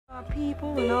My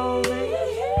people and all that.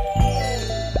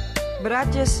 But I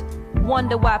just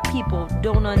wonder why people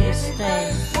don't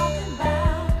understand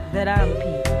that I'm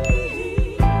people.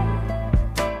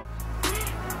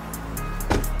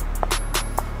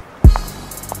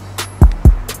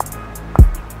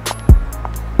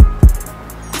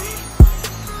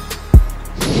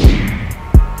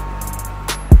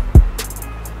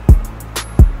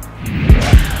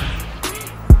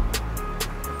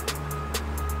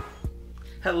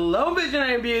 Hello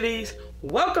visionary beauties,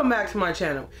 welcome back to my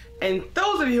channel. And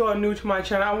those of you who are new to my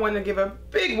channel, I want to give a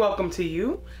big welcome to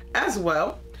you as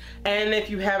well. And if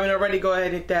you haven't already, go ahead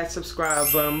and hit that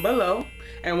subscribe button below.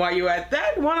 And while you're at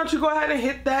that, why don't you go ahead and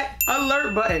hit that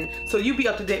alert button so you be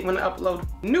up to date when I upload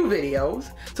new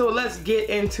videos. So let's get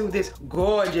into this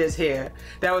gorgeous hair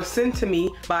that was sent to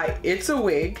me by It's A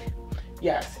Wig.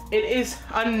 Yes, it is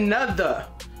another,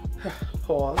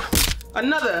 pause,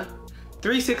 another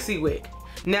 360 wig.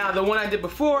 Now the one I did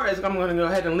before is, I'm gonna go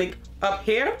ahead and link up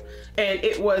here, and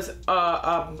it was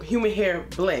a human hair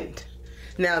blend.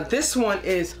 Now this one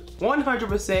is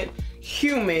 100%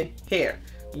 human hair.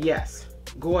 Yes,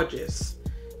 gorgeous,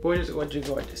 gorgeous, gorgeous,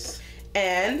 gorgeous.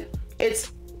 And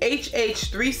it's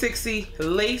HH360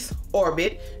 lace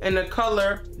orbit in the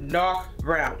color dark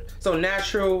brown. So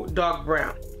natural dark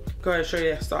brown. Go ahead and show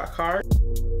you that stock card.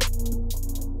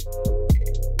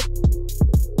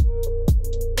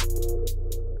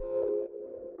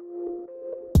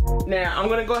 Now, I'm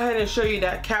gonna go ahead and show you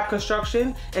that cap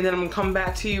construction, and then I'm gonna come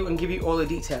back to you and give you all the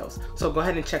details. So go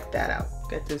ahead and check that out.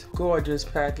 Got this gorgeous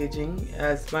packaging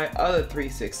as my other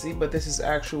 360, but this is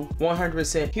actual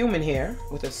 100% human hair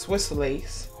with a Swiss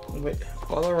lace with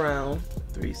all around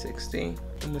 360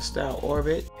 in the style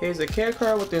orbit. Here's a care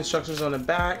card with the instructions on the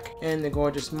back and the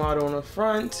gorgeous model on the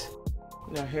front.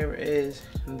 Now here is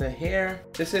the hair.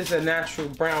 This is a natural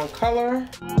brown color.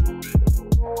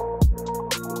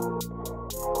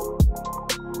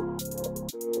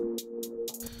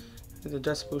 The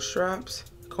adjustable straps,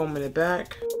 comb in the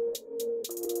back,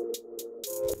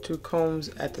 two combs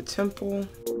at the temple,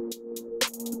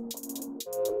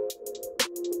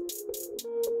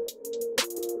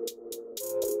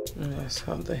 and that's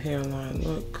how the hairline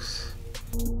looks.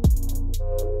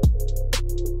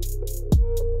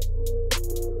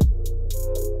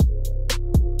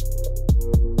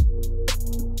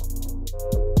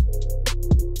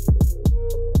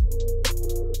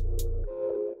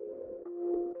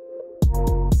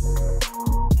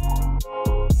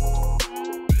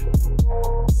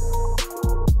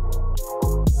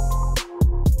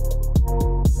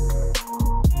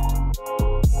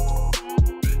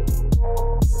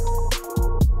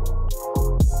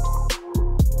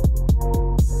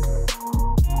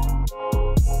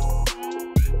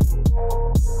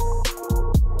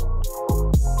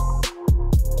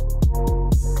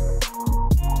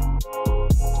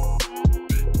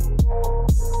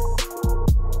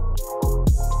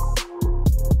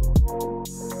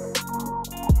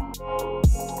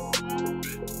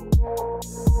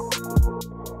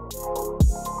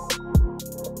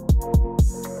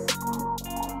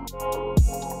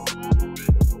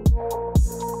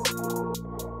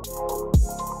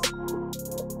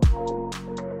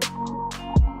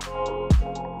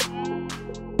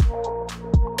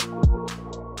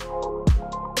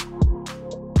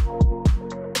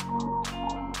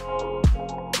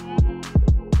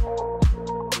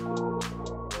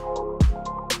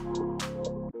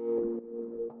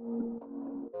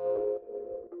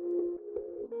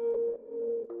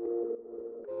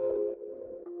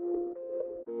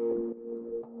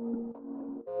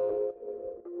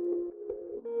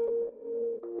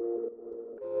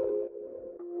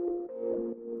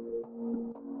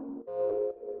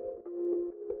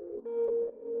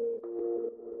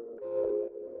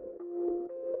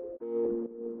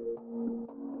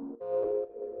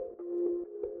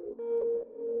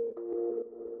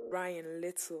 Ryan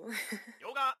Little.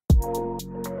 Yoga.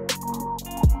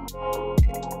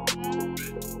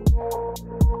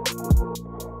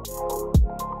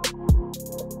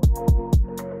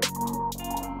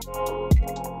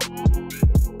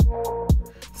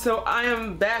 So I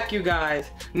am back, you guys.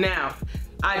 Now,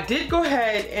 I did go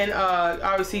ahead and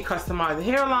obviously customize the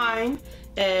hairline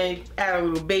and add a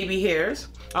little baby hairs.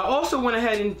 I also went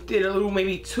ahead and did a little,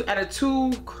 added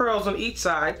two curls on each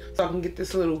side so I can get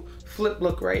this little flip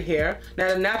look right here. Now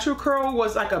the natural curl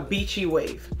was like a beachy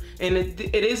wave, and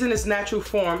it is in its natural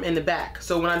form in the back.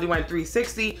 So when I do my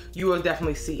 360, you will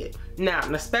definitely see it. Now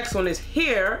the specs on this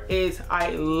hair is,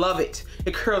 I love it.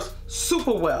 It curls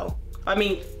super well. I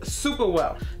mean, super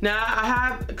well. Now, I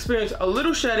have experienced a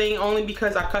little shedding only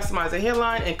because I customized the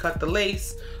hairline and cut the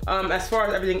lace. As far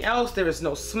as everything else, there is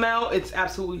no smell. It's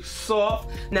absolutely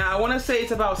soft. Now, I want to say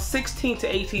it's about 16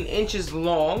 to 18 inches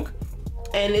long,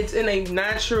 and it's in a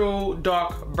natural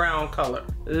dark brown color.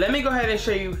 Let me go ahead and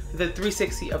show you the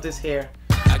 360 of this hair.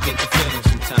 I get the feeling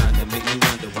sometimes that make me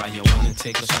wonder why you wanna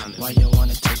take us on this. Why you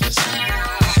wanna take us on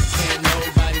this? Can't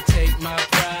nobody take my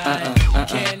pride.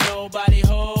 Can't nobody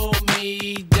hold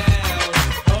me down.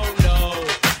 Oh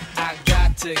no, I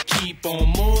got to keep on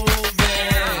moving.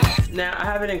 Now, I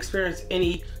haven't experienced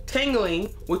any tangling,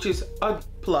 which is a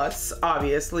plus,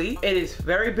 obviously. It is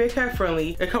very big head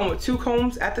friendly. It comes with 2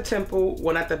 combs at the temple,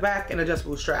 1 at the back, and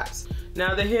adjustable straps.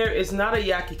 Now, the hair is not a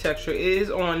yucky texture. It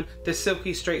is on the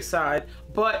silky straight side,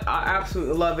 but I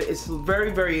absolutely love it. It's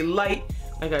very, very light,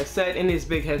 like I said, and it's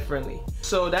big head friendly.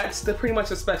 So that's pretty much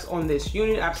the specs on this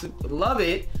unit. Absolutely love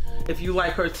it. If you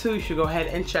like her too, you should go ahead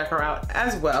and check her out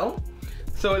as well.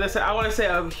 So I want to say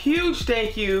a huge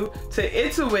thank you to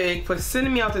It's A Wig for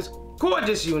sending me out this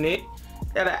gorgeous unit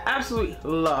that I absolutely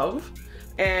love.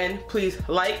 And please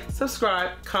like,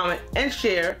 subscribe, comment, and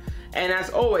share. And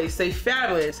as always, stay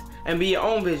fabulous and be your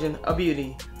own vision of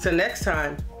beauty. Till next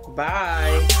time,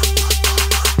 bye.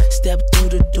 Step through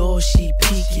the door, she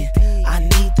peeking. I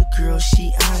need